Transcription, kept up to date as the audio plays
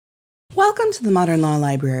Welcome to the Modern Law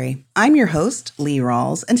Library. I'm your host, Lee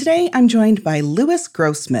Rawls, and today I'm joined by Louis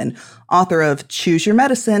Grossman, author of Choose Your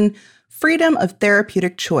Medicine, Freedom of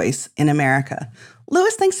Therapeutic Choice in America.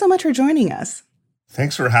 Louis, thanks so much for joining us.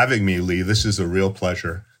 Thanks for having me, Lee. This is a real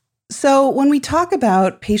pleasure. So when we talk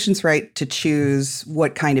about patients' right to choose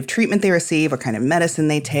what kind of treatment they receive, what kind of medicine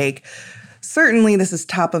they take, certainly this is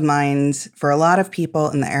top of mind for a lot of people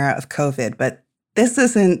in the era of COVID, but this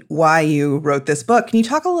isn't why you wrote this book. Can you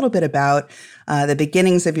talk a little bit about the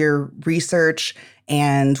beginnings of your research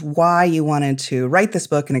and why you wanted to write this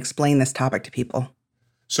book and explain this topic to people?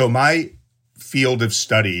 So my field of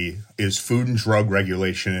study is food and drug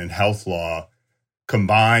regulation and health law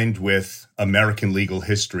combined with American legal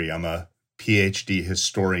history. I'm a PhD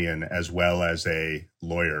historian as well as a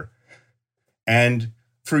lawyer. And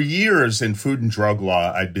for years in food and drug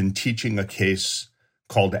law, I'd been teaching a case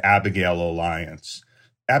called Abigail Alliance.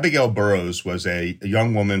 Abigail Burroughs was a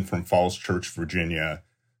young woman from Falls Church, Virginia,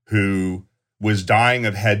 who was dying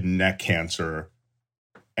of head and neck cancer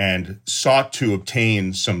and sought to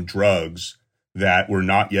obtain some drugs that were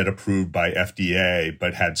not yet approved by FDA,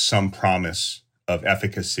 but had some promise of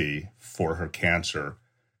efficacy for her cancer.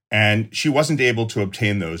 And she wasn't able to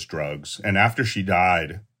obtain those drugs. And after she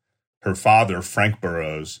died, her father, Frank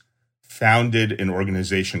Burroughs, founded an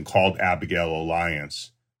organization called Abigail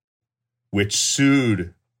Alliance, which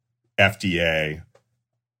sued FDA,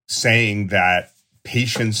 saying that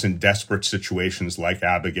patients in desperate situations like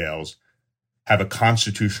Abigail's have a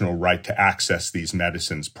constitutional right to access these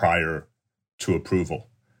medicines prior to approval.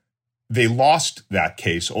 They lost that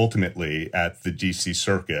case ultimately at the DC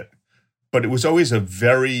Circuit, but it was always a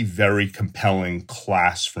very, very compelling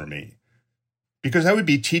class for me, because I would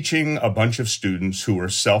be teaching a bunch of students who were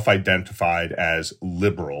self-identified as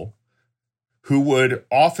liberal, who would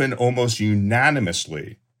often almost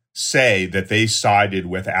unanimously say that they sided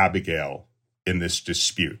with Abigail in this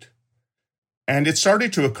dispute. And it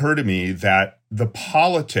started to occur to me that the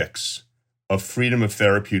politics of freedom of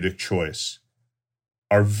therapeutic choice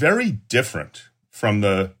are very different from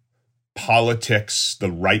the politics,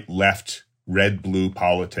 the right-left, red-blue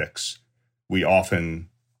politics we often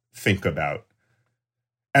think about.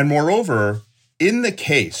 And moreover, in the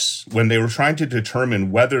case, when they were trying to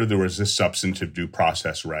determine whether there was a substantive due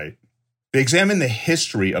process right, they examined the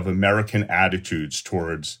history of American attitudes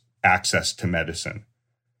towards access to medicine.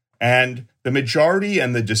 And the majority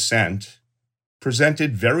and the dissent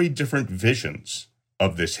presented very different visions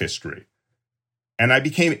of this history. And I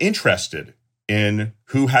became interested in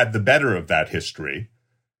who had the better of that history.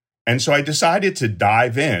 And so I decided to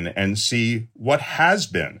dive in and see what has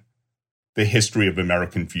been the history of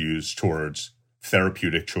American views towards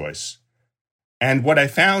therapeutic choice. And what I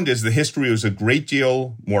found is the history was a great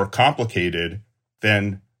deal more complicated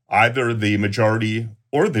than either the majority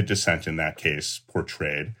or the dissent in that case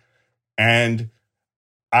portrayed. And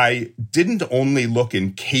I didn't only look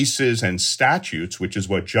in cases and statutes, which is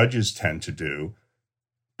what judges tend to do,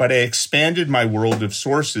 but I expanded my world of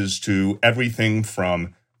sources to everything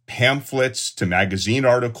from pamphlets to magazine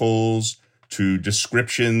articles to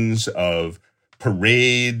descriptions of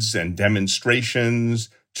parades and demonstrations,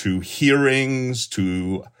 to hearings,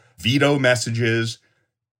 to veto messages.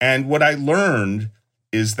 And what I learned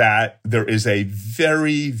is that there is a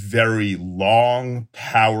very, very long,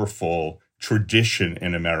 powerful tradition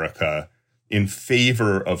in America in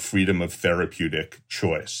favor of freedom of therapeutic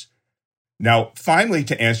choice. Now, finally,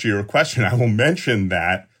 to answer your question, I will mention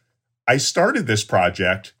that I started this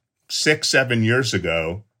project 6-7 years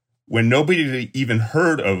ago when nobody had even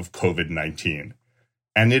heard of COVID-19.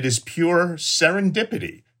 And it is pure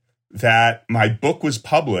serendipity that my book was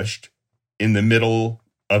published in the middle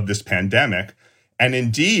of this pandemic. And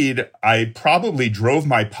indeed, I probably drove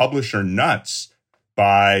my publisher nuts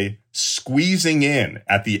by squeezing in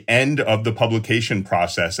at the end of the publication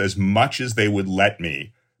process as much as they would let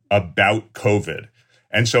me about COVID.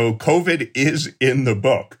 And so COVID is in the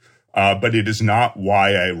book, but it is not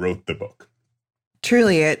why I wrote the book.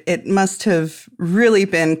 Truly, it must have really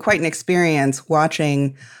been quite an experience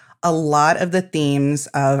watching a lot of the themes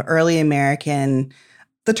of early American.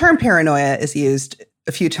 The term paranoia is used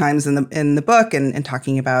a few times in the book and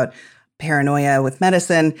talking about paranoia with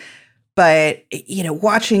medicine. But,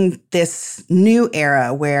 watching this new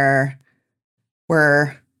era where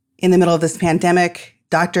we're in the middle of this pandemic,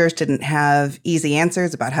 doctors didn't have easy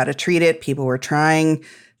answers about how to treat it. People were trying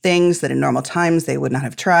things that in normal times they would not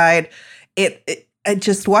have tried.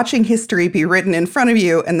 Just watching history be written in front of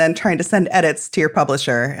you and then trying to send edits to your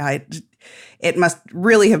publisher, it must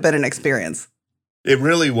really have been an experience. It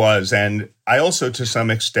really was. And I also, to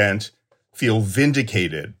some extent, feel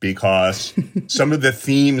vindicated because some of the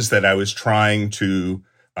themes that I was trying to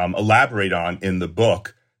elaborate on in the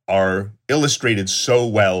book are illustrated so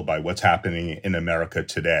well by what's happening in America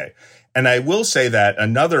today. And I will say that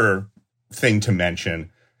another thing to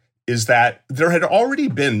mention is that there had already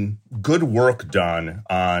been good work done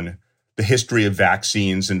on the history of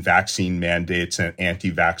vaccines and vaccine mandates and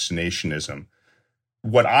anti-vaccinationism.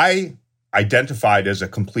 What I identified as a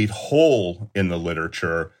complete hole in the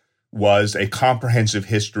literature was a comprehensive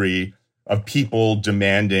history of people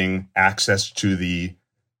demanding access to the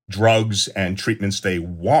drugs and treatments they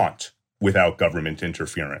want without government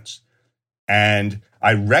interference. And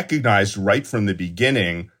I recognized right from the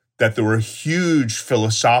beginning that there were huge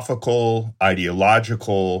philosophical,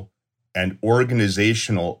 ideological, and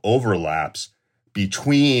organizational overlaps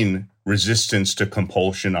between resistance to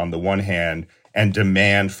compulsion on the one hand and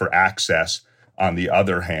demand for access on the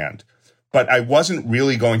other hand. But I wasn't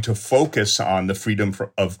really going to focus on the freedom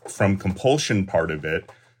from compulsion part of it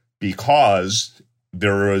because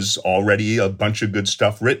there was already a bunch of good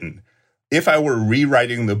stuff written. If I were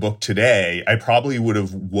rewriting the book today, I probably would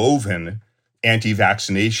have woven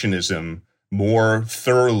anti-vaccinationism more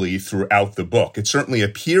thoroughly throughout the book. It certainly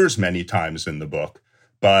appears many times in the book,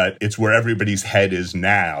 but it's where everybody's head is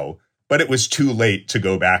now. But it was too late to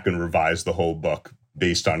go back and revise the whole book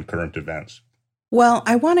based on current events. Well,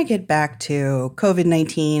 I want to get back to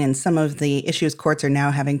COVID-19 and some of the issues courts are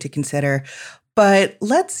now having to consider, but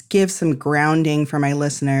let's give some grounding for my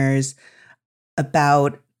listeners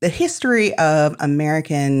about the history of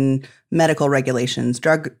American medical regulations,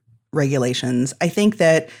 drug regulations. I think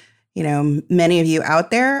that, many of you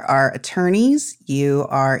out there are attorneys. You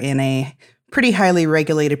are in a pretty highly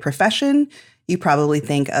regulated profession. You probably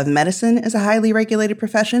think of medicine as a highly regulated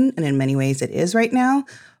profession, and in many ways it is right now,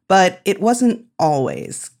 but it wasn't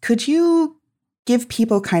always. Could you give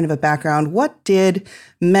people kind of a background? What did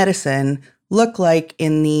medicine look like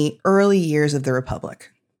in the early years of the Republic?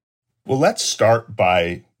 Well, let's start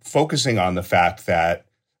by focusing on the fact that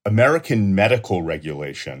American medical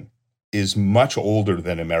regulation is much older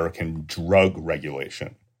than American drug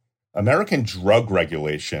regulation. American drug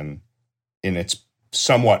regulation, in its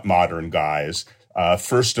somewhat modern guise,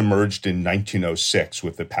 first emerged in 1906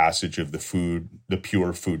 with the passage of the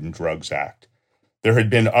Pure Food and Drugs Act. There had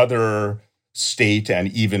been other state and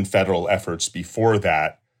even federal efforts before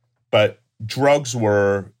that, but drugs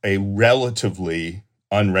were a relatively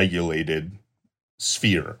unregulated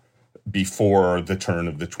sphere before the turn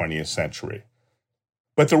of the 20th century.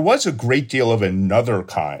 But there was a great deal of another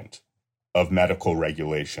kind of medical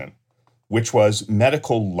regulation, which was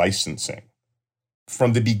medical licensing.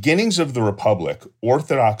 From the beginnings of the Republic,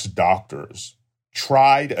 Orthodox doctors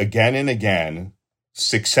tried again and again,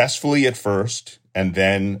 successfully at first, and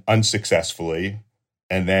then unsuccessfully,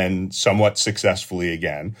 and then somewhat successfully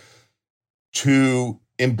again, to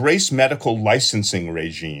embrace medical licensing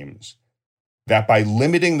regimes that by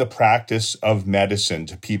limiting the practice of medicine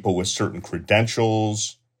to people with certain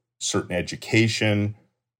credentials, certain education,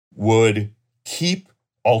 would keep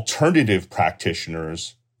alternative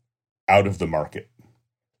practitioners out of the market.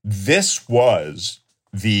 This was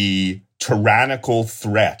the tyrannical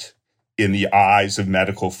threat in the eyes of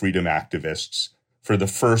medical freedom activists for the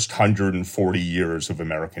first 140 years of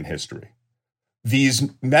American history. These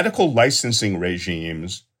medical licensing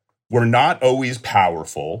regimes were not always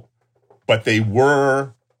powerful, but they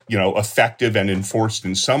were, effective and enforced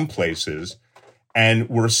in some places, and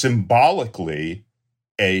were symbolically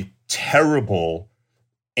a terrible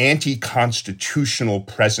anti-constitutional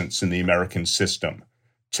presence in the American system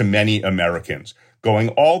to many Americans, going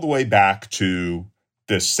all the way back to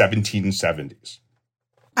the 1770s.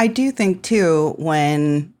 I do think, too,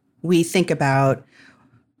 when we think about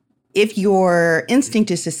if your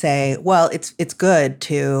instinct is to say, well, it's good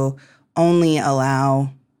to only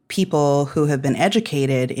allow people who have been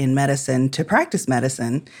educated in medicine to practice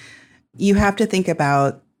medicine, you have to think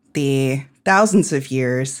about the thousands of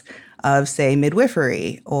years of, say,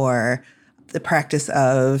 midwifery or the practice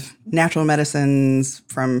of natural medicines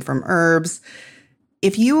from herbs.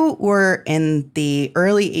 If you were in the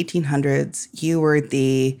early 1800s, you were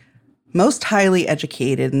the most highly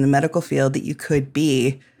educated in the medical field that you could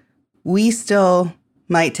be. We still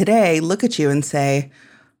might today look at you and say,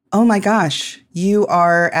 oh my gosh, you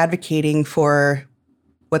are advocating for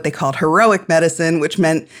what they called heroic medicine, which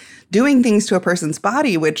meant doing things to a person's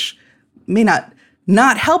body which may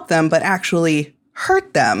not help them, but actually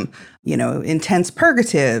hurt them. Intense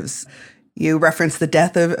purgatives. You referenced the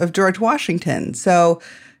death of George Washington. So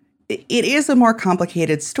it is a more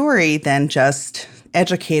complicated story than just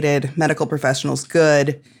educated medical professionals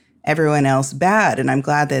good, everyone else bad. And I'm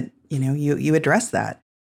glad that you address that.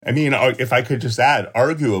 I mean, if I could just add,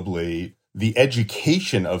 arguably, the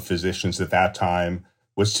education of physicians at that time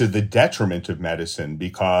was to the detriment of medicine,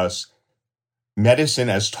 because medicine,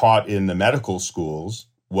 as taught in the medical schools,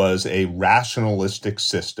 was a rationalistic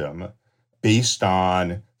system based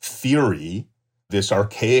on theory, this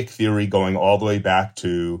archaic theory going all the way back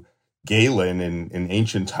to Galen in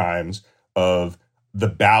ancient times of the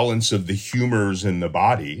balance of the humors in the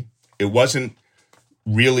body. It wasn't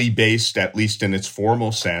really based, at least in its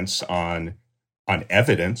formal sense, on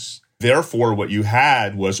evidence. Therefore, what you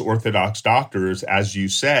had was Orthodox doctors, as you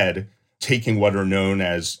said, taking what are known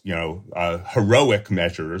as, heroic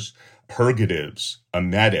measures, purgatives,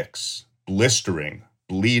 emetics, blistering,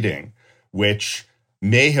 bleeding, which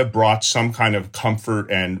may have brought some kind of comfort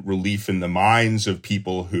and relief in the minds of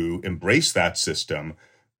people who embrace that system,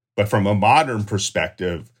 but from a modern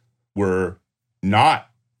perspective, were not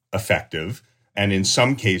effective, and in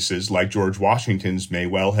some cases, like George Washington's, may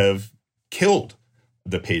well have killed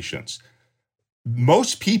the patients.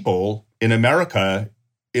 Most people in America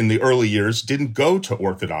in the early years didn't go to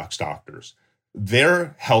Orthodox doctors.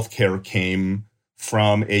 Their healthcare came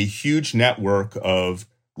from a huge network of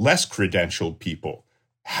less credentialed people.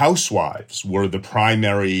 Housewives were the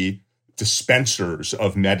primary dispensers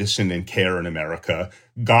of medicine and care in America,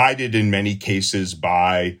 guided in many cases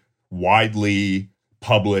by widely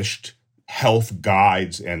published health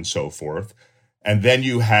guides and so forth. And then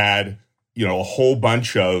you had, a whole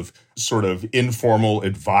bunch of sort of informal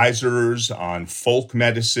advisors on folk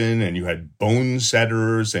medicine, and you had bone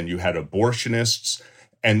setters, and you had abortionists.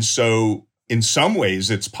 And so in some ways,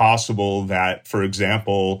 it's possible that, for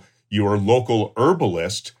example, your local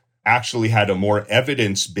herbalist actually had a more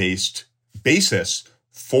evidence-based basis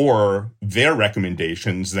for their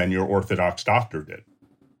recommendations than your Orthodox doctor did.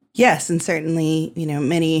 Yes, and certainly,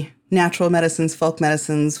 many natural medicines, folk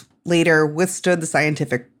medicines later withstood the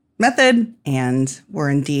scientific method and were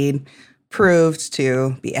indeed proved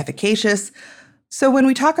to be efficacious. So when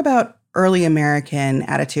we talk about early American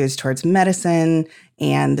attitudes towards medicine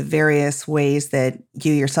and the various ways that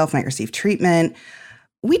you yourself might receive treatment,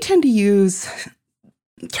 we tend to use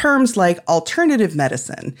terms like alternative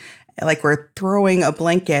medicine, like we're throwing a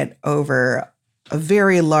blanket over a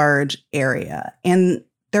very large area. And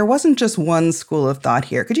there wasn't just one school of thought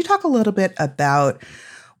here. Could you talk a little bit about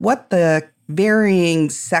what the varying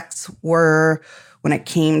sects were when it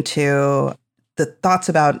came to the thoughts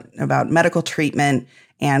about medical treatment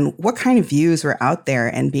and what kind of views were out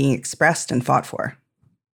there and being expressed and fought for?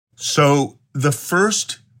 So the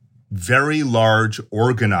first very large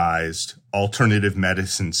organized alternative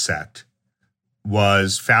medicine sect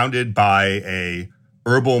was founded by a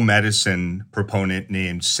herbal medicine proponent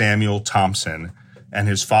named Samuel Thompson, and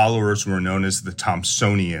his followers were known as the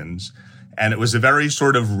Thompsonians. And it was a very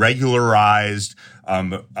sort of regularized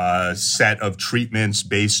set of treatments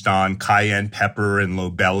based on cayenne pepper and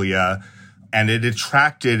lobelia. And it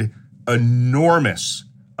attracted enormous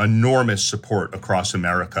support across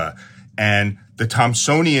America. And the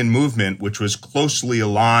Thompsonian movement, which was closely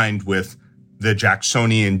aligned with the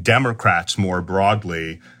Jacksonian Democrats more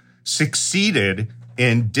broadly, succeeded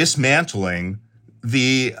in dismantling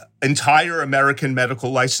the entire American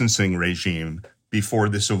medical licensing regime before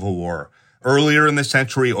the Civil War. Earlier in the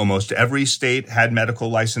century, almost every state had medical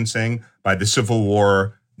licensing. By the Civil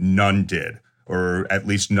War, none did, or at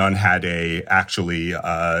least none had a actually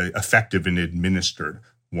effective and administered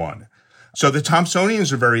one. So the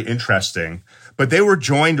Thompsonians are very interesting, but they were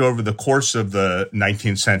joined over the course of the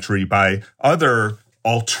 19th century by other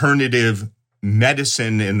alternative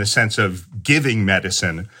medicine in the sense of giving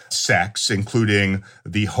medicine sects, including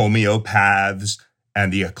the homeopaths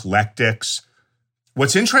and the eclectics.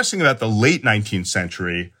 What's interesting about the late 19th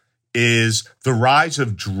century is the rise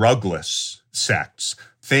of drugless sects,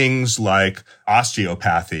 things like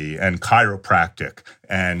osteopathy and chiropractic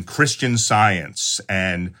and Christian Science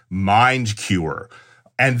and mind cure.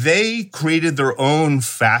 And they created their own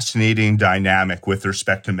fascinating dynamic with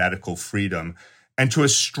respect to medical freedom, and to a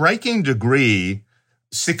striking degree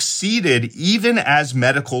succeeded even as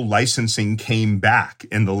medical licensing came back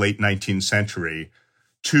in the late 19th century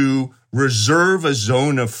to reserve a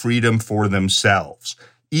zone of freedom for themselves,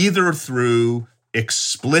 either through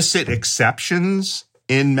explicit exceptions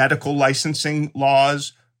in medical licensing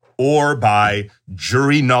laws or by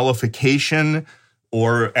jury nullification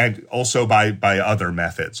and also by other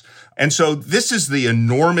methods. And so this is the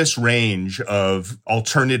enormous range of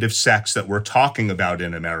alternative sects that we're talking about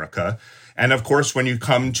in America. And of course, when you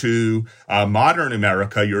come to modern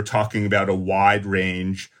America, you're talking about a wide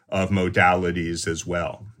range of modalities as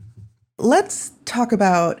well. Let's talk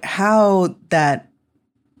about how that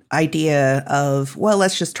idea of, well,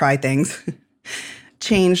 let's just try things,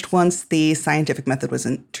 changed once the scientific method was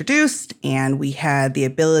introduced and we had the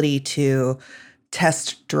ability to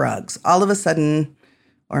test drugs. All of a sudden,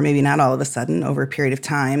 or maybe not all of a sudden, over a period of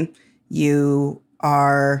time, you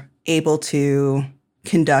are able to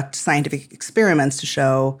conduct scientific experiments to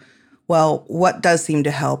show, well, what does seem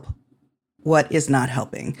to help, what is not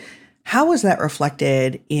helping. How was that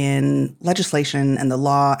reflected in legislation and the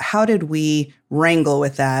law? How did we wrangle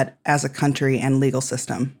with that as a country and legal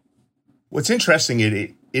system? What's interesting,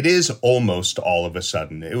 it is almost all of a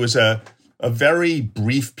sudden. It was a very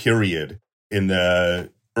brief period in the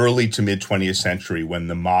early to mid 20th century when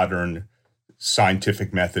the modern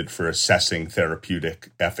scientific method for assessing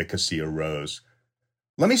therapeutic efficacy arose.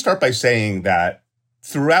 Let me start by saying that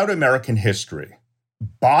throughout American history,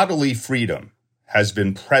 bodily freedom has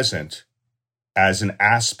been present as an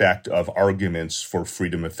aspect of arguments for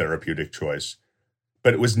freedom of therapeutic choice.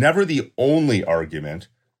 But it was never the only argument,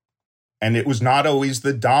 and it was not always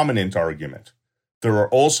the dominant argument. There are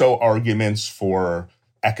also arguments for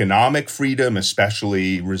economic freedom,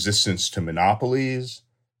 especially resistance to monopolies.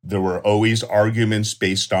 There were always arguments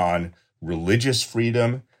based on religious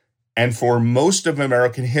freedom. And for most of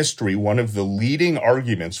American history, one of the leading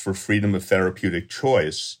arguments for freedom of therapeutic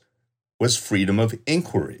choice was freedom of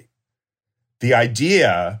inquiry. The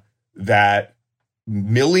idea that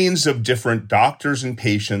millions of different doctors and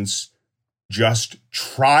patients just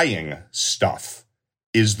trying stuff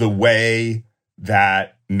is the way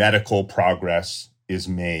that medical progress is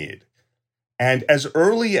made. And as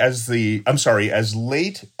late as the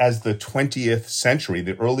 20th century,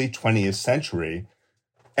 the early 20th century,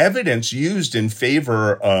 evidence used in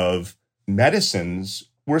favor of medicines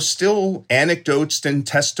were still anecdotes and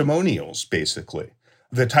testimonials, basically,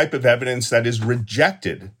 the type of evidence that is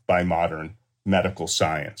rejected by modern medical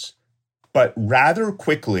science. But rather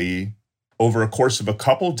quickly, over a course of a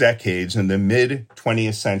couple decades in the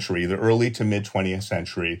mid-20th century, the early to mid-20th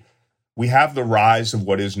century, we have the rise of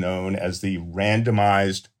what is known as the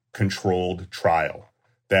randomized controlled trial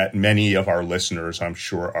that many of our listeners, I'm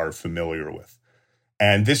sure, are familiar with.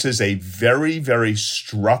 And this is a very, very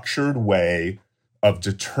structured way of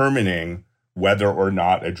determining whether or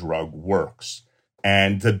not a drug works.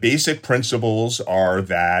 And the basic principles are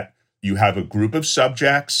that you have a group of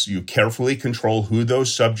subjects, you carefully control who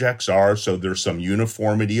those subjects are, so there's some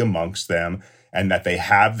uniformity amongst them, and that they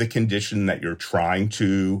have the condition that you're trying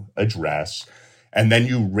to address. And then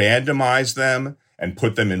you randomize them and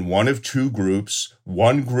put them in one of two groups,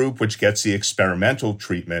 one group which gets the experimental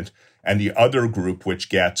treatment, and the other group which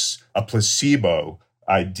gets a placebo,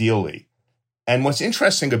 ideally. And what's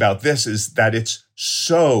interesting about this is that it's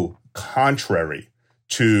so contrary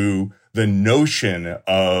to the notion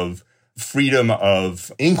of freedom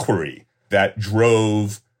of inquiry that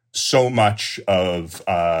drove so much of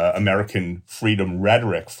American freedom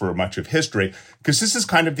rhetoric for much of history, because this is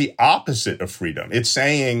kind of the opposite of freedom. It's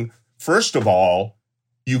saying, first of all,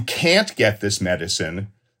 you can't get this medicine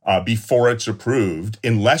before it's approved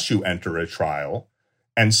unless you enter a trial.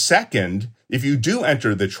 And second, if you do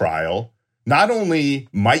enter the trial, not only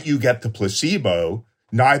might you get the placebo,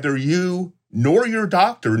 neither you nor your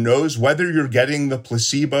doctor knows whether you're getting the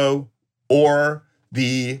placebo or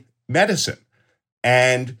the medicine.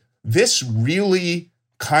 And this really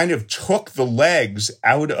kind of took the legs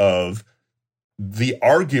out of the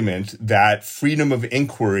argument that freedom of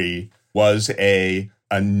inquiry was a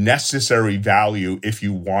necessary value if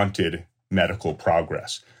you wanted medical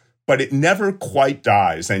progress. But it never quite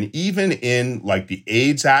dies. And even in like the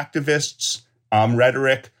AIDS activists'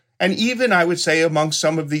 rhetoric, and even I would say among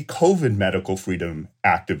some of the COVID medical freedom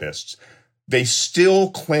activists, they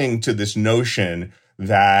still cling to this notion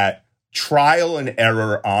that trial and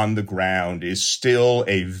error on the ground is still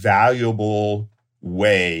a valuable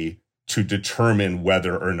way to determine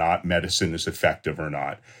whether or not medicine is effective or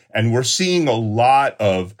not. And we're seeing a lot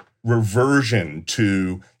of reversion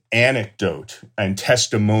to anecdote and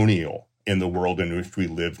testimonial in the world in which we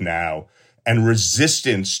live now, and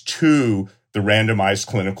resistance to the randomized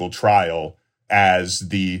clinical trial as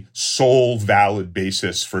the sole valid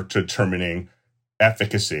basis for determining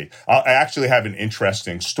efficacy. I actually have an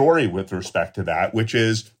interesting story with respect to that, which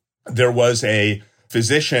is there was a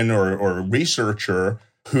physician or researcher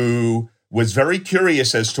who was very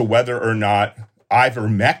curious as to whether or not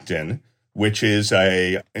ivermectin, which is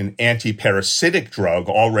an antiparasitic drug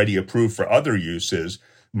already approved for other uses,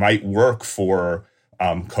 might work for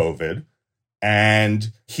COVID.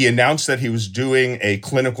 And he announced that he was doing a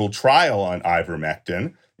clinical trial on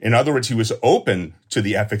ivermectin. In other words, he was open to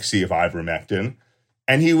the efficacy of ivermectin.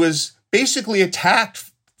 And he was basically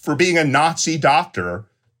attacked for being a Nazi doctor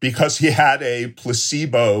because he had a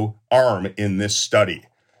placebo arm in this study.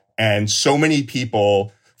 And so many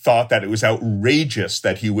people thought that it was outrageous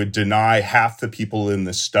that he would deny half the people in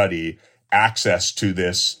the study access to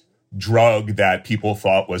this drug that people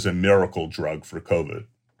thought was a miracle drug for COVID.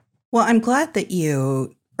 Well, I'm glad that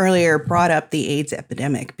you earlier brought up the AIDS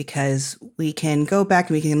epidemic, because we can go back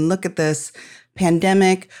and we can look at this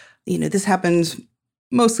pandemic. This happened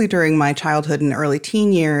mostly during my childhood and early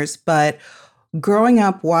teen years, but growing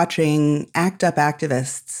up watching ACT UP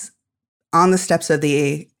activists on the steps of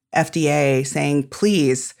the FDA saying,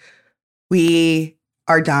 please, we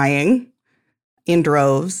are dying in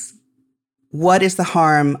droves. What is the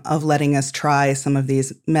harm of letting us try some of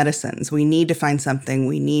these medicines? We need to find something.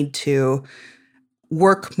 We need to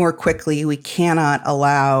work more quickly. We cannot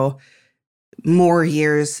allow more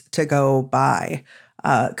years to go by.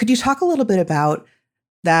 Could you talk a little bit about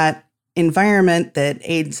that environment that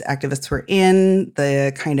AIDS activists were in,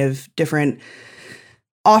 the kind of different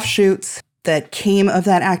offshoots that came of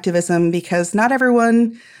that activism? Because not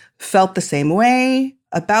everyone felt the same way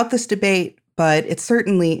about this debate, but it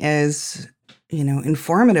certainly is,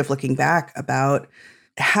 informative looking back about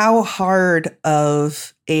how hard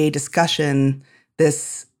of a discussion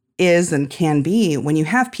this is and can be when you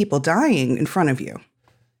have people dying in front of you.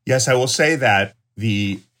 Yes, I will say that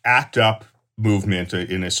the ACT UP movement,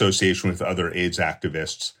 in association with other AIDS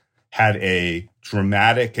activists, had a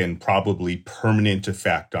dramatic and probably permanent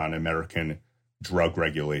effect on American drug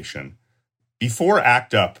regulation. Before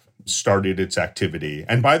ACT UP started its activity,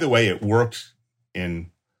 and by the way, it worked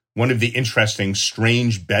in one of the interesting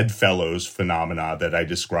strange bedfellows phenomena that I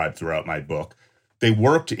described throughout my book. They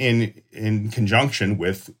worked in conjunction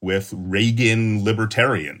with Reagan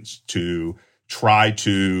libertarians to try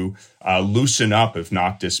to loosen up, if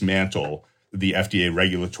not dismantle, the FDA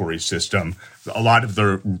regulatory system. A lot of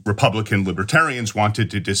the Republican libertarians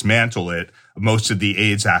wanted to dismantle it. Most of the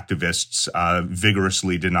AIDS activists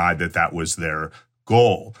vigorously denied that that was their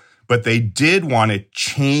goal. But they did want to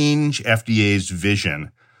change FDA's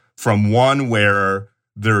vision from one where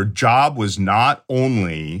their job was not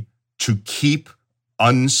only to keep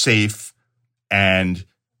unsafe and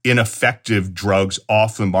ineffective drugs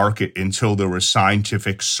off the market until there was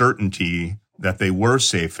scientific certainty that they were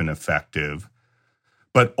safe and effective,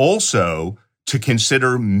 but also to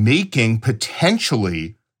consider making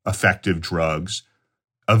potentially effective drugs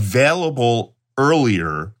available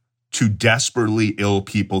earlier to desperately ill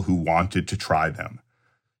people who wanted to try them.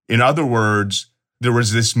 In other words, there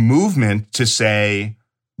was this movement to say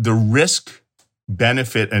the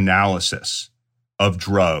risk-benefit analysis of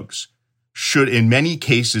drugs should in many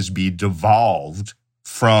cases be devolved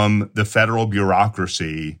from the federal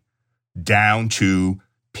bureaucracy down to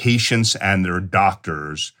patients and their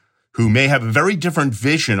doctors, who may have a very different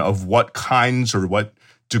vision of what kinds or what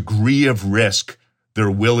degree of risk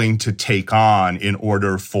they're willing to take on in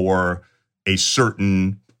order for a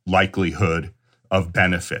certain likelihood of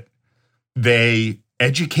benefit. They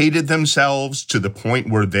educated themselves to the point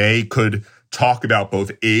where they could talk about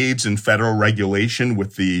both AIDS and federal regulation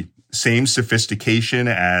with the same sophistication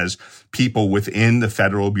as people within the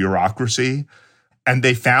federal bureaucracy. And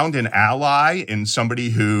they found an ally in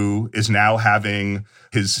somebody who is now having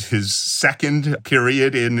his second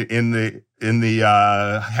period in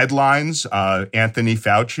the headlines. Anthony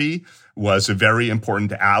Fauci was a very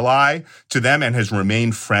important ally to them and has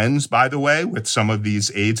remained friends, by the way, with some of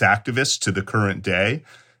these AIDS activists to the current day.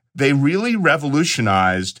 They really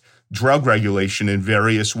revolutionized drug regulation in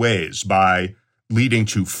various ways by leading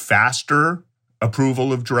to faster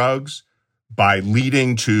approval of drugs, by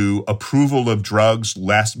leading to approval of drugs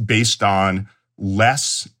based on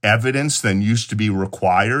less evidence than used to be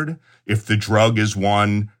required if the drug is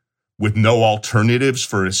one with no alternatives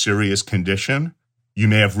for a serious condition. You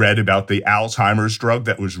may have read about the Alzheimer's drug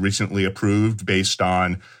that was recently approved based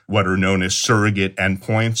on what are known as surrogate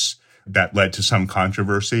endpoints that led to some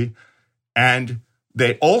controversy. And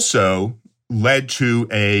they also led to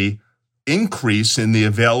an increase in the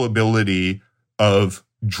availability of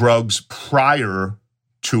drugs prior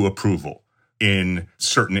to approval in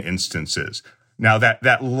certain instances. Now,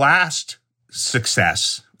 that last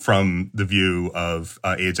success from the view of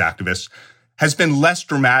AIDS activists has been less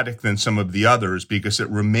dramatic than some of the others, because it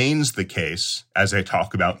remains the case, as I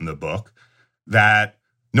talk about in the book, that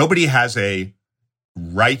nobody has a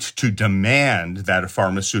right to demand that a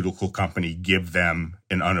pharmaceutical company give them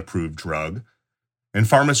an unapproved drug. And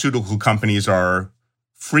pharmaceutical companies are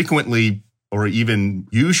frequently, or even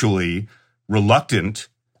usually, reluctant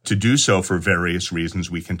to do so for various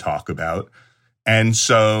reasons we can talk about. And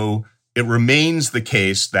so it remains the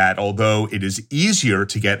case that although it is easier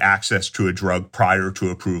to get access to a drug prior to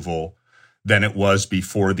approval than it was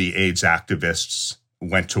before the AIDS activists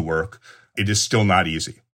went to work, it is still not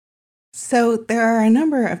easy. So there are a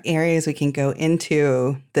number of areas we can go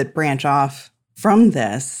into that branch off from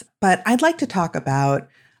this, but I'd like to talk about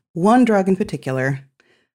one drug in particular,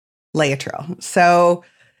 Laetrile. So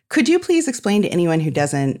could you please explain to anyone who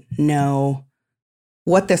doesn't know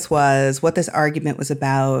what this was, what this argument was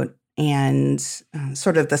about, and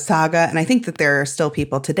sort of the saga? And I think that there are still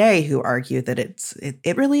people today who argue that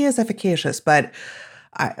it really is efficacious, but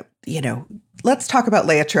let's talk about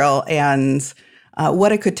Laetrile and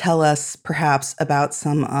what it could tell us perhaps about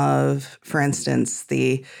some of, for instance,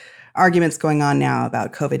 the arguments going on now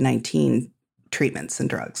about COVID-19 treatments and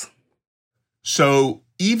drugs. So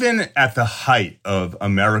even at the height of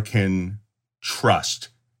American trust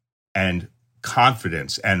and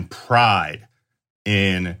confidence and pride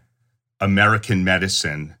in American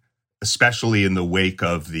medicine, especially in the wake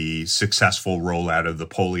of the successful rollout of the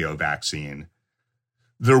polio vaccine,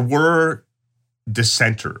 there were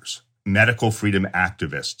dissenters, medical freedom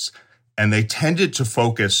activists, and they tended to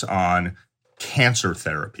focus on cancer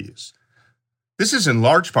therapies. This is in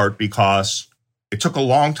large part because it took a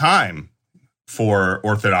long time for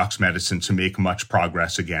orthodox medicine to make much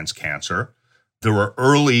progress against cancer. There were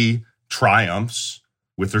early triumphs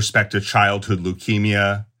with respect to childhood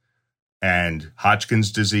leukemia and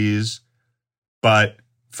Hodgkin's disease. But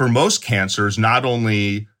for most cancers, not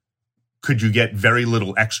only could you get very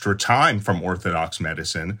little extra time from orthodox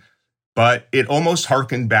medicine, but it almost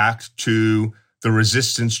harkened back to the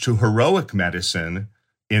resistance to heroic medicine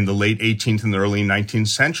in the late 18th and early 19th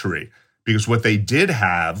century. Because what they did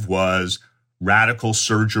have was radical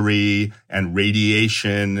surgery and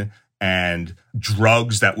radiation and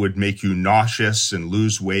drugs that would make you nauseous and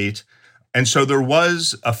lose weight. And so there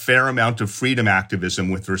was a fair amount of freedom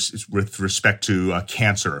activism with respect to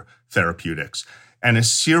cancer therapeutics. And a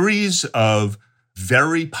series of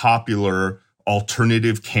very popular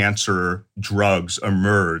alternative cancer drugs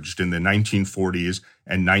emerged in the 1940s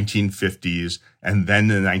and 1950s and then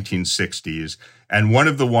the 1960s. And one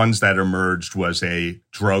of the ones that emerged was a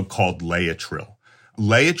drug called Laetrile.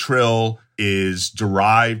 Laetrile is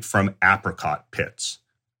derived from apricot pits,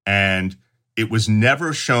 and it was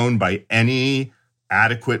never shown by any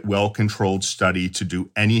adequate, well-controlled study to do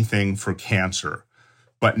anything for cancer.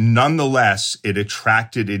 But nonetheless, it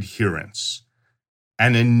attracted adherents.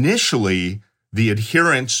 And initially, the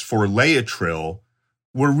adherents for Laetrile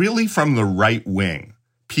were really from the right wing,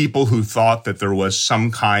 people who thought that there was some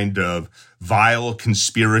kind of vile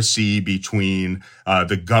conspiracy between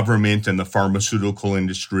the government and the pharmaceutical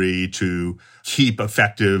industry to keep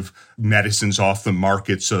effective medicines off the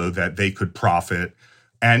market so that they could profit.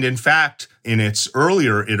 And in fact, in its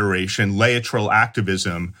earlier iteration, Laetrile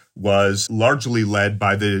activism was largely led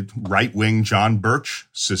by the right-wing John Birch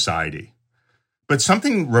Society. But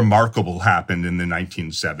something remarkable happened in the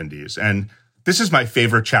 1970s. And this is my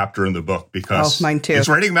favorite chapter in the book because mine too. It's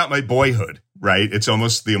writing about my boyhood, right? It's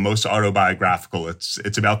almost the most autobiographical.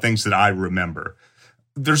 It's about things that I remember.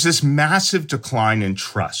 There's this massive decline in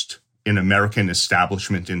trust in American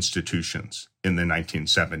establishment institutions in the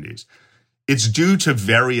 1970s. It's due to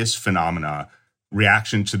various phenomena,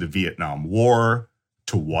 reaction to the Vietnam War,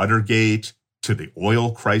 to Watergate, to the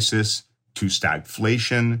oil crisis, to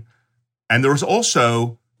stagflation. And there was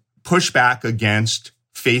also pushback against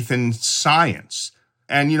faith in science.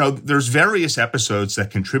 And, there's various episodes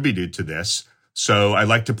that contributed to this. So I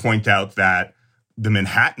like to point out that the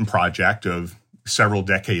Manhattan Project of several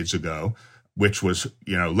decades ago, which was,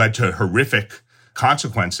 led to horrific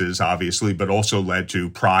consequences, obviously, but also led to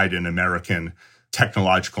pride in American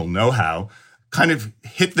technological know-how, kind of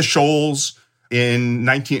hit the shoals in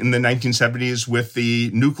the 1970s with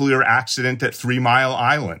the nuclear accident at 3 Mile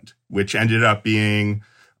Island, which ended up being,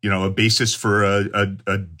 a basis for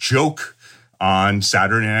a joke on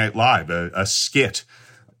Saturday Night Live, a skit.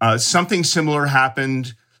 Something similar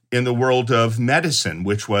happened in the world of medicine,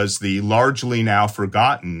 which was the largely now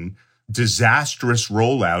forgotten disastrous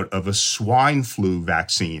rollout of a swine flu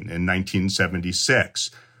vaccine in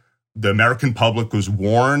 1976. The American public was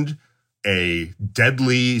warned a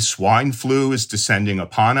deadly swine flu is descending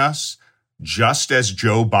upon us. Just as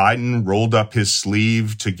Joe Biden rolled up his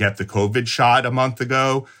sleeve to get the COVID shot a month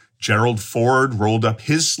ago, Gerald Ford rolled up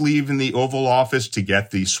his sleeve in the Oval Office to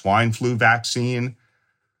get the swine flu vaccine.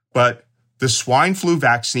 But the swine flu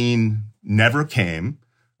vaccine never came.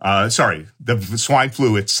 The swine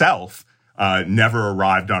flu itself never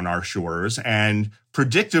arrived on our shores. And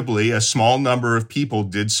predictably, a small number of people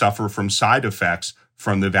did suffer from side effects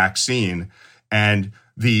from the vaccine. And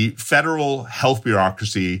the federal health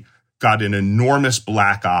bureaucracy got an enormous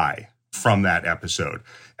black eye from that episode.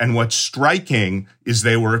 And what's striking is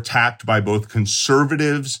they were attacked by both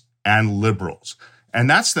conservatives and liberals. And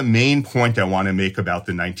that's the main point I want to make about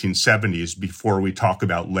the 1970s before we talk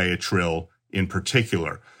about Laetrile in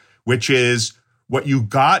particular, which is what you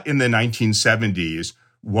got in the 1970s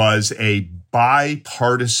was a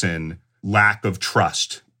bipartisan lack of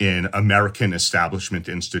trust in American establishment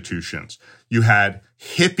institutions. You had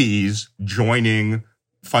hippies joining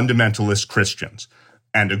fundamentalist Christians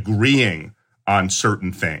and agreeing on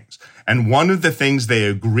certain things. And one of the things they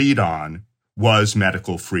agreed on was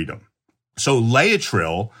medical freedom. So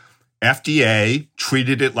Laetrile, FDA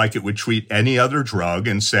treated it like it would treat any other drug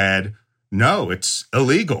and said, no, it's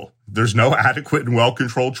illegal. There's no adequate and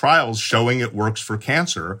well-controlled trials showing it works for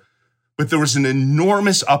cancer. But there was an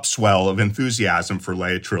enormous upswell of enthusiasm for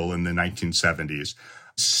Laetrile in the 1970s.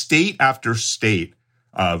 State after state,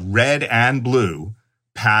 red and blue,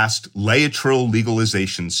 passed Laetrile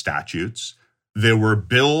legalization statutes. There were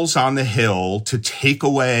bills on the Hill to take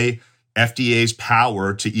away FDA's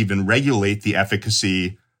power to even regulate the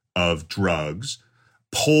efficacy of drugs.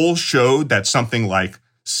 Polls showed that something like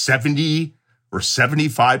 70 or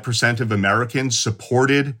 75% of Americans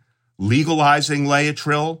supported legalizing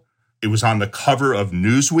Laetrile. It was on the cover of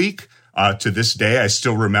Newsweek. To this day, I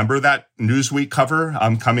still remember that Newsweek cover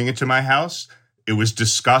coming into my house. It was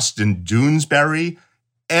discussed in Doonesbury.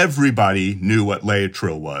 Everybody knew what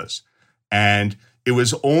Laetrile was. And it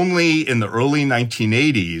was only in the early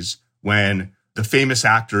 1980s when the famous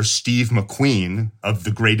actor Steve McQueen of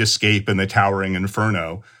The Great Escape and The Towering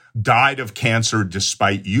Inferno died of cancer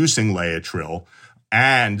despite using Laetrile.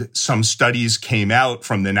 And some studies came out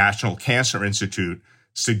from the National Cancer Institute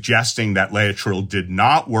suggesting that Laetrile did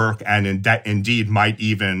not work and indeed might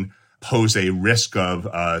even pose a risk of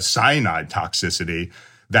cyanide toxicity,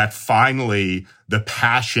 that finally the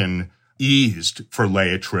passion eased for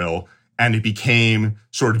Laetrile and it became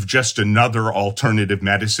sort of just another alternative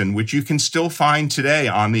medicine, which you can still find today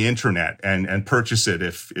on the internet and purchase it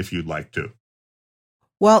if you'd like to.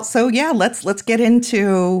 Well, so yeah, let's get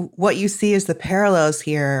into what you see as the parallels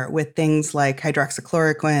here with things like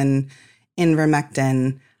hydroxychloroquine,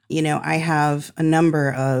 ivermectin. You know, I have a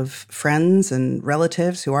number of friends and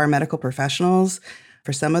relatives who are medical professionals.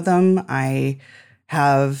 For some of them, I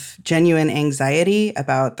have genuine anxiety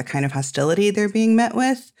about the kind of hostility they're being met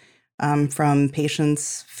with from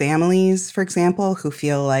patients' families, for example, who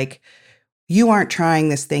feel like you aren't trying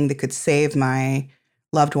this thing that could save my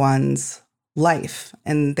loved one's life.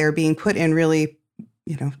 And they're being put in really,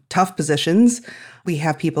 tough positions. We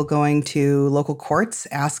have people going to local courts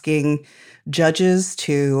asking judges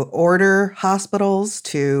to order hospitals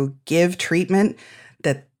to give treatment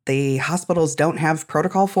that the hospitals don't have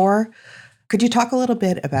protocol for. Could you talk a little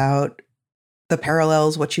bit about the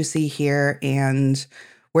parallels, what you see here, and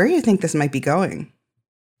where you think this might be going?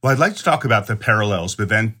 Well, I'd like to talk about the parallels, but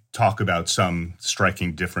then talk about some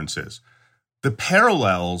striking differences. The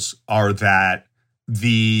parallels are that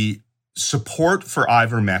the support for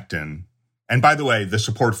ivermectin, and by the way, the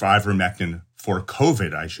support for ivermectin for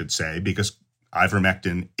COVID, I should say, because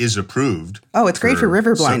ivermectin is approved. Oh, it's great for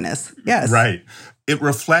river blindness. Yes. Right. It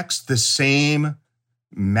reflects the same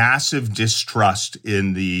massive distrust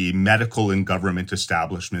in the medical and government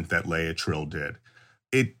establishment that Laetrile did.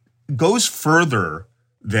 It goes further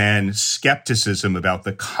than skepticism about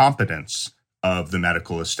the competence of the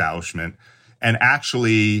medical establishment and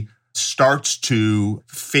actually starts to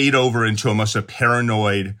fade over into almost a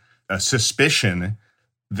paranoid suspicion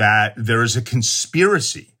that there is a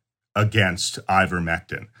conspiracy against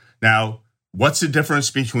ivermectin. Now, what's the difference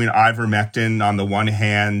between ivermectin on the one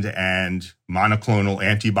hand and monoclonal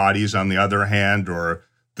antibodies on the other hand, or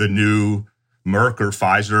the new Merck or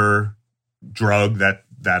Pfizer drug that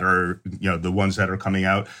are, the ones that are coming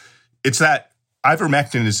out? It's that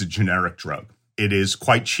ivermectin is a generic drug. It is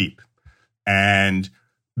quite cheap. And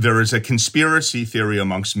there is a conspiracy theory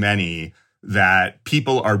amongst many that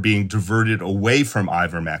people are being diverted away from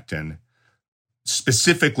ivermectin,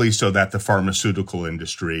 specifically so that the pharmaceutical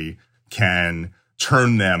industry can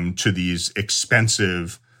turn them to these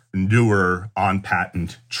expensive, newer,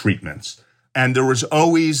 on-patent treatments. And there was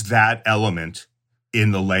always that element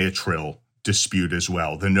in the Laetrile dispute as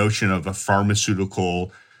well, the notion of a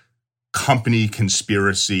pharmaceutical company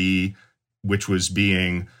conspiracy, which was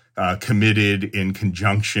being committed in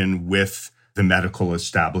conjunction with the medical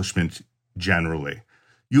establishment generally.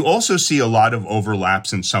 You also see a lot of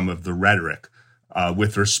overlaps in some of the rhetoric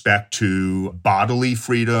with respect to bodily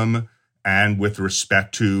freedom and with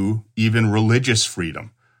respect to even religious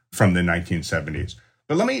freedom from the 1970s.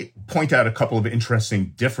 But let me point out a couple of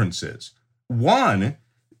interesting differences. One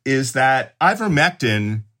is that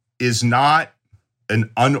ivermectin is not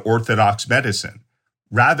an unorthodox medicine.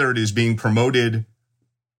 Rather, it is being promoted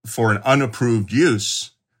for an unapproved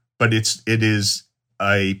use, but it is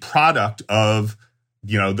a product of,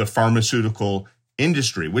 the pharmaceutical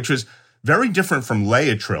industry, which was very different from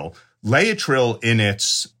Laetrile. Laetrile, in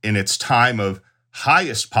its time of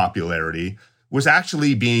highest popularity, was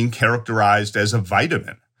actually being characterized as a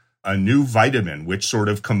vitamin, a new vitamin, which sort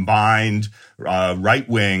of combined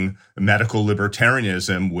right-wing medical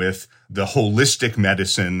libertarianism with the holistic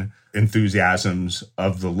medicine enthusiasms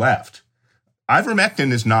of the left.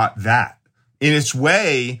 Ivermectin is not that. In its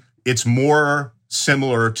way, it's more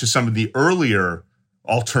similar to some of the earlier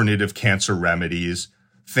alternative cancer remedies,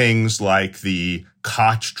 things like the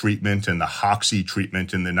Koch treatment and the Hoxsey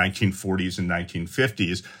treatment in the 1940s and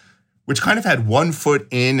 1950s, which kind of had 1 foot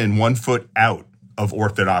in and 1 foot out of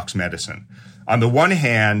orthodox medicine. On the one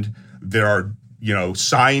hand, there are,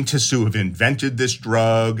 scientists who have invented this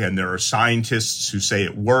drug, and there are scientists who say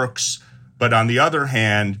it works. But on the other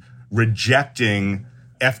hand, rejecting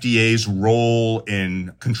FDA's role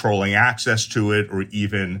in controlling access to it or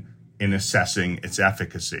even in assessing its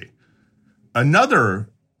efficacy. Another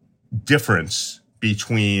difference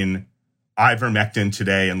between ivermectin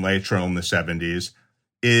today and Laetrile in the 70s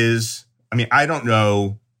is, I don't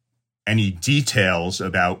know any details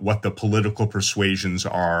about what the political persuasions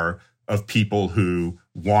are of people who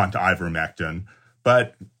want ivermectin,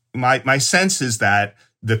 but my sense is that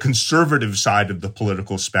the conservative side of the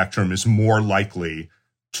political spectrum is more likely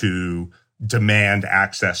to demand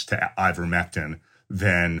access to ivermectin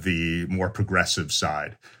than the more progressive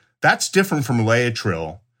side. That's different from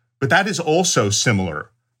Laetrile, but that is also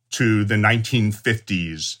similar to the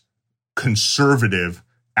 1950s conservative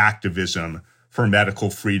activism for medical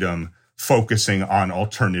freedom, focusing on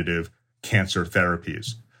alternative cancer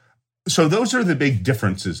therapies. So those are the big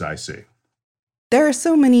differences I see. There are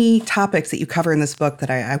so many topics that you cover in this book that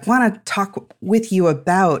I want to talk with you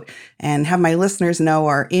about and have my listeners know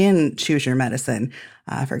are in Choose Your Medicine.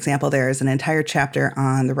 For example, there is an entire chapter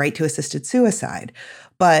on the right to assisted suicide.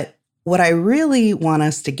 But what I really want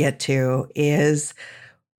us to get to is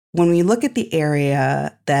when we look at the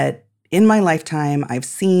area that in my lifetime I've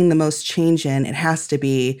seen the most change in, it has to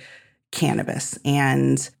be cannabis.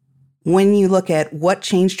 And when you look at what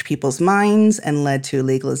changed people's minds and led to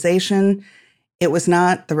legalization, it was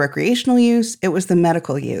not the recreational use, it was the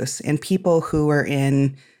medical use, and people who were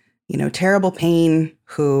in, terrible pain,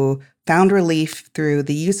 who found relief through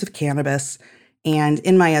the use of cannabis. And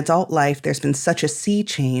in my adult life, there's been such a sea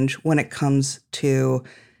change when it comes to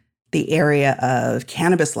the area of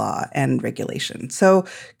cannabis law and regulation. So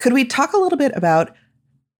could we talk a little bit about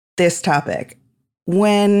this topic?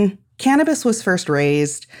 When cannabis was first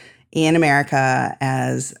raised in America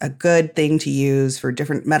as a good thing to use for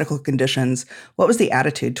different medical conditions, what was the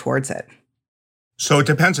attitude towards it? So it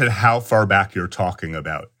depends on how far back you're talking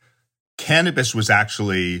about. Cannabis was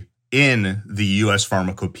actually in the U.S.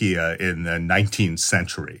 pharmacopoeia in the 19th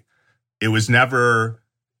century. It was never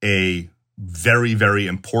a very, very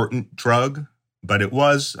important drug, but it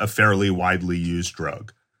was a fairly widely used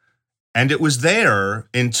drug. And it was there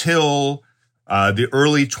until the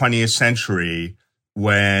early 20th century,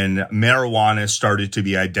 when marijuana started to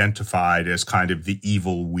be identified as kind of the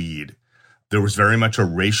evil weed. There was very much a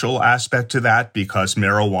racial aspect to that because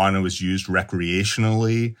marijuana was used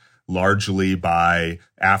recreationally, largely by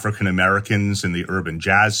African Americans in the urban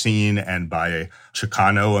jazz scene and by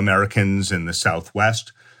Chicano Americans in the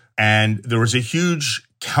Southwest. And there was a huge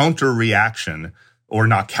counter-reaction, or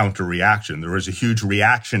not counter-reaction, there was a huge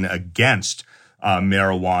reaction against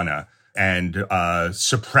marijuana and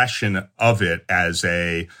suppression of it as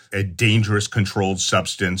a dangerous controlled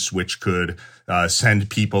substance which could send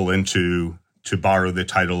people into, to borrow the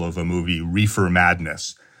title of a movie, reefer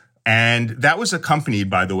madness. And that was accompanied,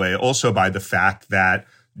 by the way, also by the fact that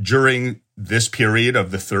during this period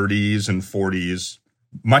of the 30s and 40s,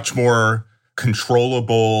 much more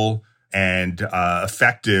controllable and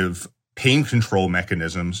effective pain control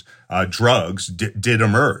mechanisms, drugs, did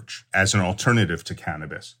emerge as an alternative to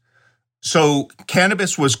cannabis. So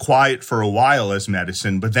cannabis was quiet for a while as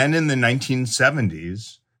medicine, but then in the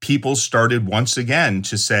 1970s, people started once again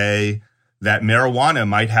to say that marijuana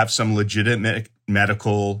might have some legitimate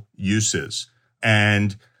medical uses.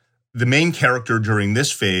 And the main character during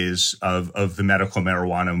this phase of the medical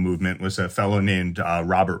marijuana movement was a fellow named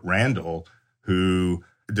Robert Randall, who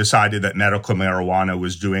decided that medical marijuana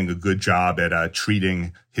was doing a good job at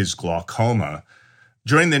treating his glaucoma.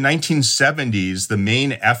 During the 1970s, the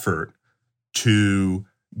main effort to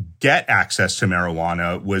get access to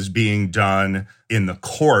marijuana was being done in the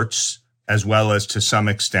courts as well as to some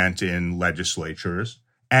extent in legislatures.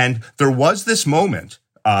 And there was this moment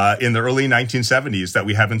in the early 1970s that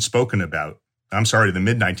we haven't spoken about. I'm sorry, the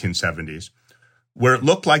mid-1970s, where it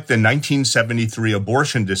looked like the 1973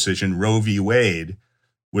 abortion decision, Roe v. Wade,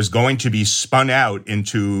 was going to be spun out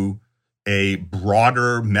into a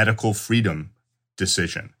broader medical freedom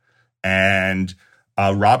decision. And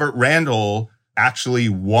Robert Randall actually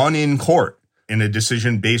won in court in a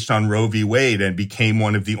decision based on Roe v. Wade and became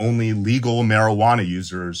one of the only legal marijuana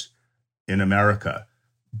users in America.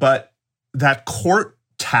 But that court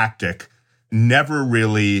tactic never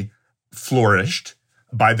really flourished.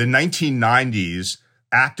 By the 1990s,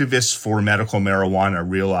 activists for medical marijuana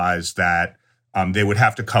realized that they would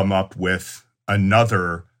have to come up with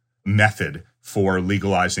another method for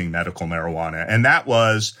legalizing medical marijuana. And that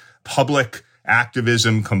was public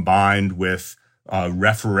activism combined with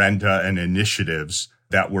referenda and initiatives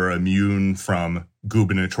that were immune from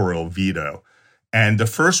gubernatorial veto. And the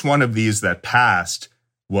first one of these that passed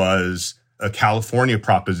was a California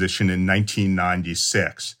proposition in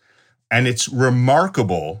 1996. And it's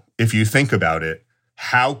remarkable, if you think about it,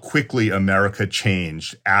 how quickly America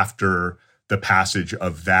changed after the passage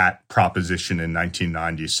of that proposition in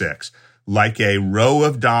 1996. Like a row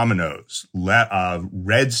of dominoes,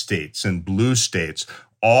 red states and blue states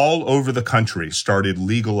all over the country started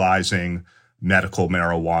legalizing medical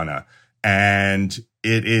marijuana. And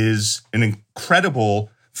it is an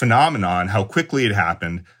incredible phenomenon how quickly it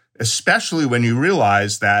happened, especially when you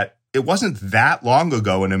realize that it wasn't that long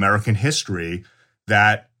ago in American history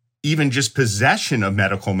that even just possession of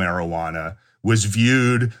medical marijuana was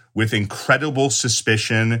viewed with incredible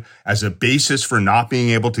suspicion as a basis for not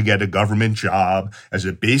being able to get a government job, as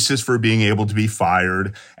a basis for being able to be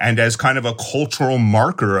fired, and as kind of a cultural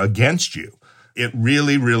marker against you. It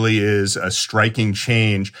really, really is a striking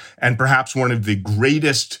change and perhaps one of the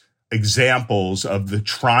greatest examples of the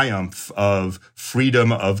triumph of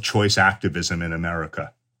freedom of choice activism in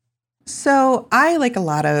America. So I, like a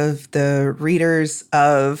lot of the readers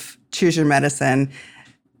of Choose Your Medicine,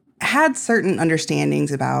 had certain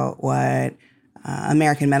understandings about what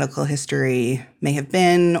American medical history may have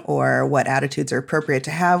been or what attitudes are appropriate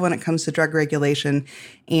to have when it comes to drug regulation.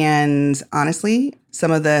 And honestly,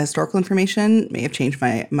 some of the historical information may have changed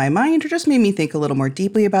my mind or just made me think a little more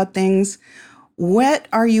deeply about things. What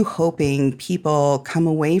are you hoping people come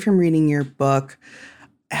away from reading your book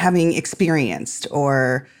having experienced,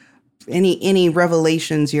 or any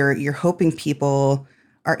revelations you're hoping people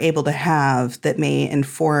are able to have that may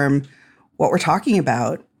inform what we're talking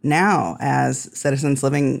about now as citizens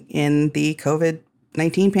living in the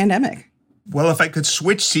COVID-19 pandemic? Well, if I could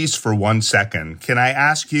switch seats for 1 second, can I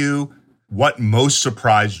ask you what most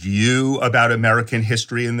surprised you about American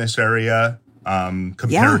history in this area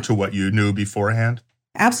compared to what you knew beforehand?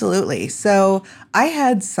 Absolutely. So I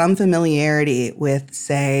had some familiarity with,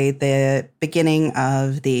 say, the beginning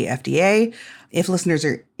of the FDA. If listeners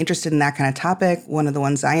are interested in that kind of topic, one of the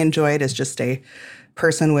ones I enjoyed as just a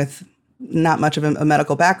person with not much of a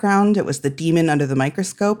medical background, it was The Demon Under the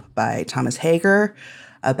Microscope by Thomas Hager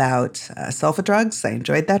about sulfa drugs. I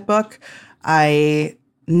enjoyed that book. I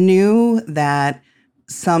knew that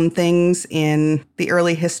some things in the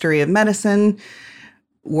early history of medicine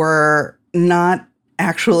were not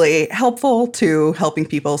actually helpful to helping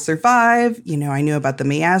people survive. You know, I knew about the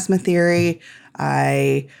miasma theory.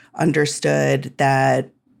 I understood that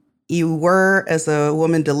you were, as a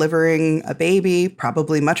woman delivering a baby,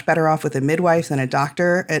 probably much better off with a midwife than a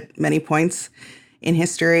doctor at many points in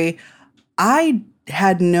history. I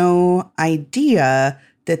had no idea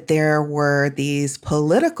that there were these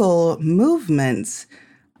political movements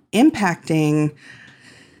impacting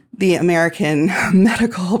the American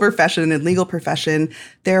medical profession and legal profession.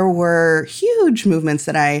 There were huge movements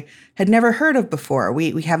that I had never heard of before.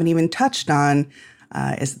 We haven't even touched on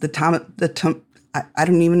is I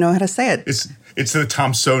don't even know how to say it. It's the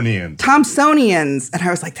Thomsonians. Thomsonians. And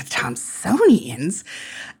I was like, the Thomsonians?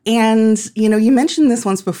 And, you know, you mentioned this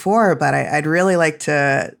once before, but I'd really like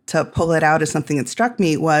to pull it out as something that struck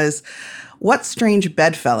me was what strange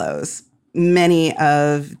bedfellows many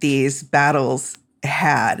of these battles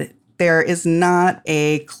had. There is not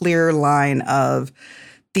a clear line of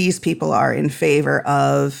these people are in favor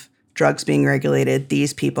of drugs being regulated,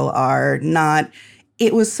 these people are not.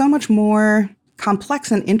 It was so much more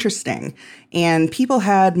complex and interesting, and people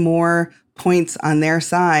had more points on their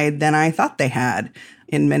side than I thought they had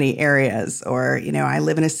in many areas. Or, you know, I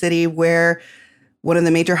live in a city where one of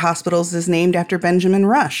the major hospitals is named after Benjamin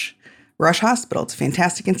Rush. Rush Hospital, it's a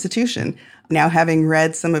fantastic institution. Now, having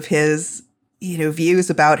read some of his views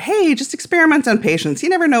about, hey, just experiment on patients. You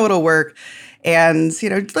never know it'll work. And,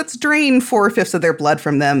 let's drain 4/5 of their blood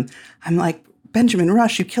from them. I'm like, Benjamin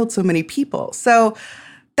Rush, you killed so many people. So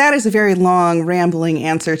that is a very long, rambling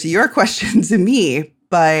answer to your question to me.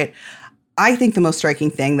 But I think the most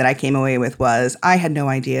striking thing that I came away with was I had no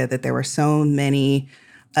idea that there were so many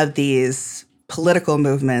of these political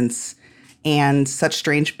movements and such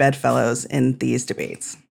strange bedfellows in these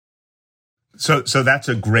debates. So that's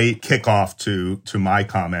a great kickoff to my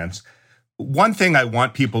comments. One thing I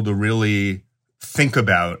want people to really think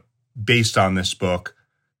about based on this book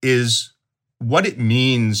is what it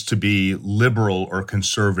means to be liberal or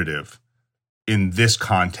conservative in this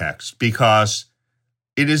context, because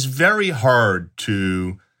it is very hard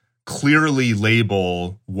to clearly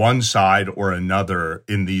label one side or another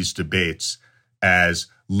in these debates as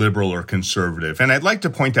liberal or conservative. And I'd like to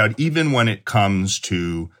point out, even when it comes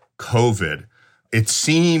to COVID, it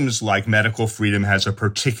seems like medical freedom has a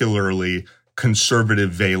particularly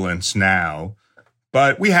conservative valence now,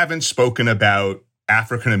 but we haven't spoken about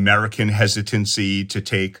African-American hesitancy to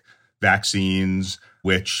take vaccines,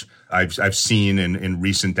 which I've seen in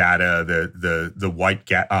recent data. The white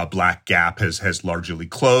black gap has largely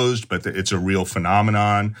closed, but it's a real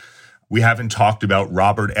phenomenon. We haven't talked about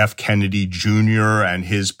Robert F. Kennedy Jr. and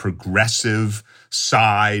his progressive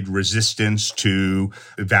side resistance to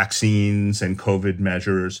vaccines and COVID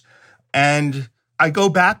measures. And I go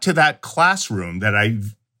back to that classroom that I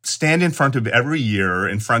stand in front of every year,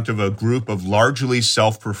 in front of a group of largely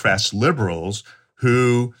self-professed liberals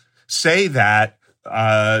who say that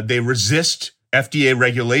they resist FDA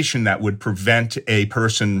regulation that would prevent a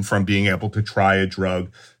person from being able to try a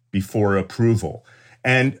drug before approval.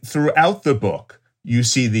 And throughout the book, you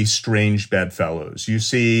see these strange bedfellows. You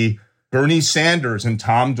see Bernie Sanders and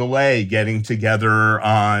Tom DeLay getting together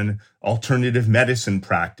on alternative medicine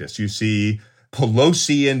practice. You see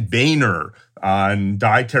Pelosi and Boehner on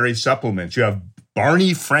dietary supplements. You have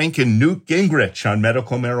Barney Frank and Newt Gingrich on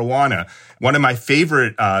medical marijuana. One of my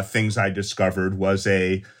favorite things I discovered was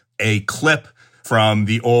a clip from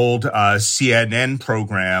the old CNN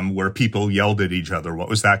program where people yelled at each other. What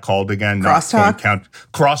was that called again? Crosstalk?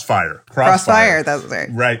 Crossfire. Crossfire, that was right.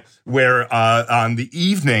 Right, where on the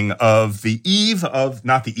evening of the AIDS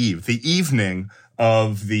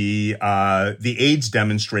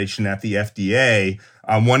demonstration at the FDA,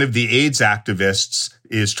 one of the AIDS activists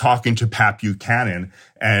is talking to Pat Buchanan,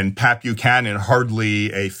 and Pat Buchanan,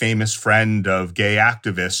 hardly a famous friend of gay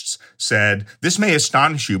activists, said, "This may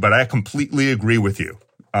astonish you, but I completely agree with you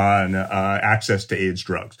on access to AIDS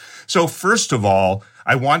drugs." So first of all,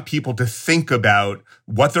 I want people to think about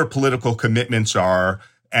what their political commitments are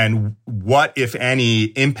and what, if any,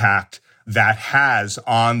 impact that has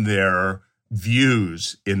on their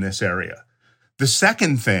views in this area. The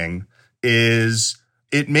second thing is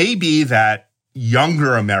it may be that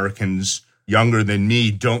younger Americans, younger than me,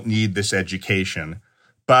 don't need this education.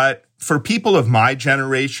 But for people of my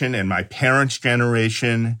generation and my parents'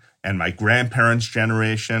 generation and my grandparents'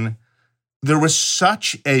 generation, there was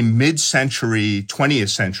such a mid-century, 20th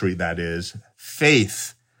century, that is,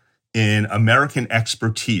 faith in American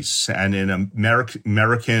expertise and in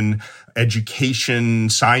American education,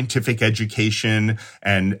 scientific education,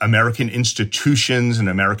 and American institutions and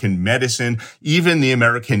American medicine, even the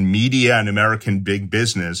American media and American big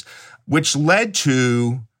business, which led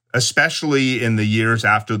to, especially in the years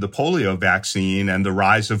after the polio vaccine and the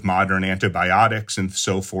rise of modern antibiotics and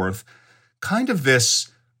so forth, kind of this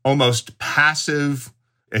almost passive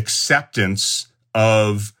acceptance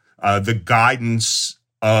of the guidance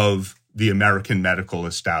of the American medical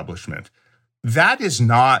establishment. That is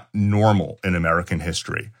not normal in American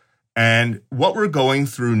history. And what we're going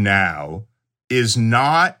through now is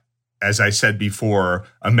not, as I said before,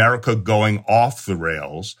 America going off the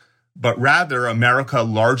rails, but rather America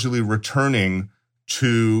largely returning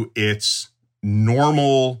to its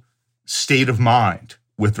normal state of mind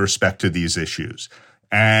with respect to these issues.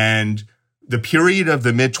 And the period of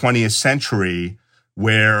the mid-20th century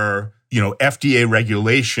where FDA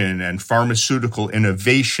regulation and pharmaceutical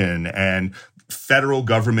innovation and federal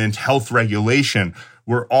government health regulation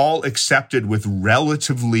were all accepted with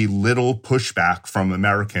relatively little pushback from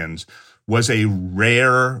Americans was a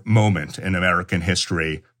rare moment in American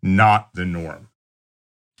history, not the norm.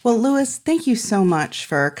 Well, Louis, thank you so much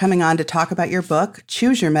for coming on to talk about your book,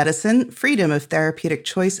 Choose Your Medicine, Freedom of Therapeutic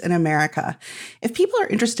Choice in America. If people are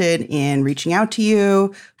interested in reaching out to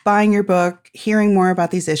you, buying your book, hearing more about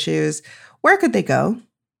these issues, where could they go?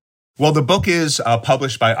 Well, the book is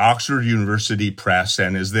published by Oxford University Press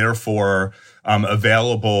and is therefore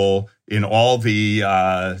available in all the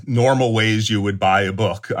normal ways you would buy a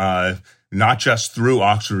book. not just through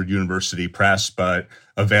Oxford University Press, but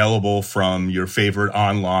available from your favorite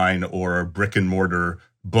online or brick and mortar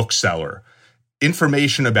bookseller.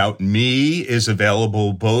 Information about me is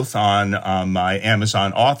available both on my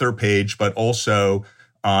Amazon author page, but also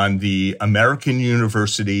on the American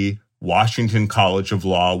University Washington College of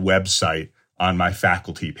Law website on my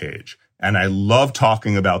faculty page. And I love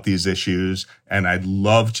talking about these issues, and I'd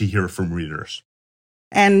love to hear from readers.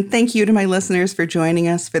 And thank you to my listeners for joining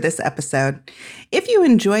us for this episode. If you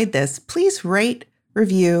enjoyed this, please rate,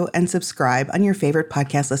 review, and subscribe on your favorite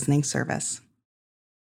podcast listening service.